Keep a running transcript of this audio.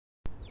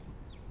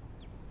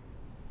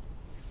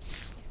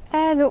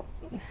Allô,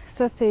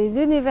 ça c'est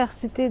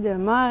l'Université de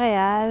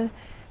Montréal,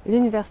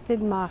 l'Université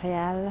de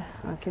Montréal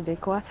en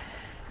québécois.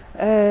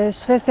 Je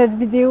fais cette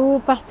vidéo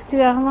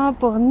particulièrement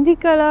pour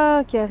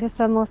Nicolas qui a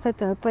récemment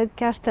fait un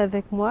podcast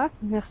avec moi,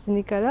 merci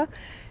Nicolas,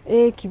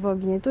 et qui va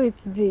bientôt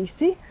étudier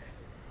ici.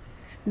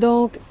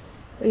 Donc,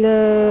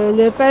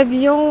 le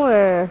pavillon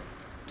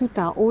tout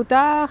en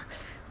hauteur,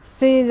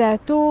 c'est la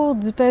tour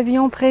du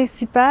pavillon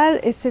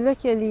principal et c'est là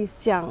qu'il y a les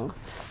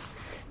sciences.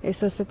 Et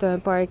ça, c'est un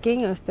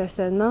parking, un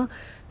stationnement.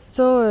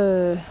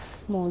 Ça,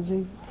 mon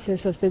Dieu, c'est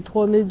ça, c'est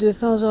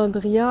 3200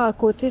 Jean-Briand. À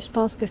côté, je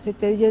pense que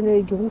c'était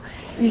Lionel Groux.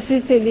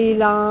 Ici, c'est les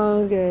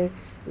langues,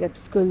 la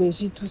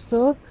psychologie, tout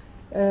ça.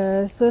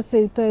 Ça,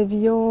 c'est le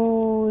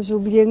pavillon, j'ai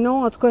oublié le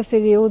nom, en tout cas, c'est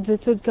les hautes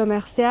études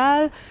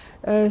commerciales.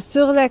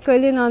 Sur la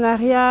colline en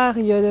arrière,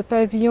 il y a le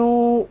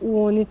pavillon où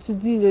on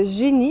étudie le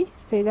génie.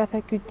 C'est la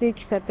faculté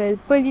qui s'appelle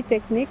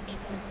Polytechnique.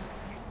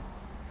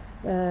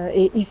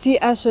 Et ici,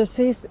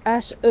 HEC,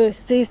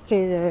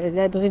 c'est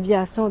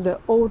l'abréviation de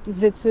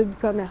Hautes études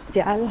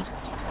commerciales.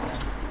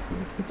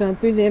 C'est un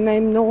peu les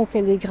mêmes noms que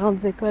les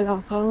grandes écoles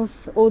en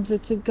France. Hautes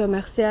études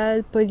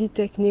commerciales,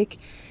 Polytechnique.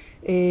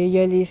 Et il y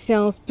a les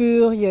sciences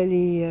pures, il y a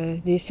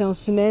les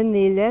sciences humaines,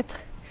 les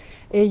lettres.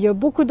 Et il y a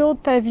beaucoup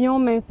d'autres pavillons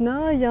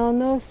maintenant. Il y en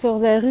a sur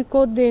la rue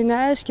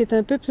Côte-des-Neiges, qui est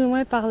un peu plus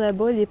loin par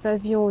là-bas, les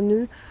pavillons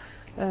nœuds.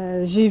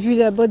 J'ai vu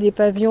là-bas des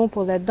pavillons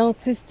pour la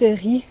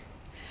dentisterie.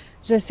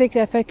 Je sais que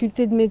la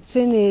faculté de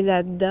médecine est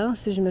là-dedans,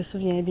 si je me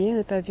souviens bien,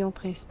 le pavillon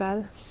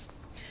principal.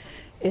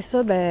 Et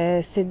ça,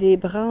 ben, c'est des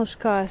branches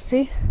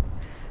cassées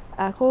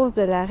à cause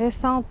de la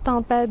récente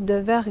tempête de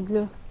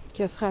verglas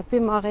qui a frappé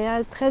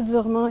Montréal très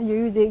durement. Il y a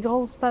eu des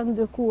grosses pannes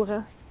de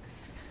courant,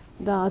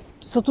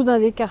 surtout dans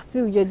les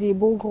quartiers où il y a des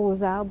beaux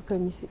gros arbres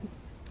comme ici.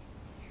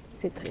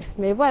 C'est triste.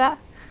 Mais voilà.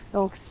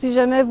 Donc, si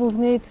jamais vous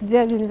venez étudier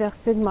à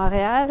l'Université de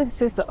Montréal,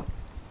 c'est ça.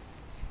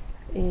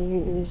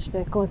 Et je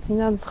vais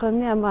continuer à me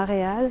promener à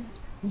Montréal.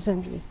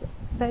 J'aime bien ça.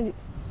 Salut!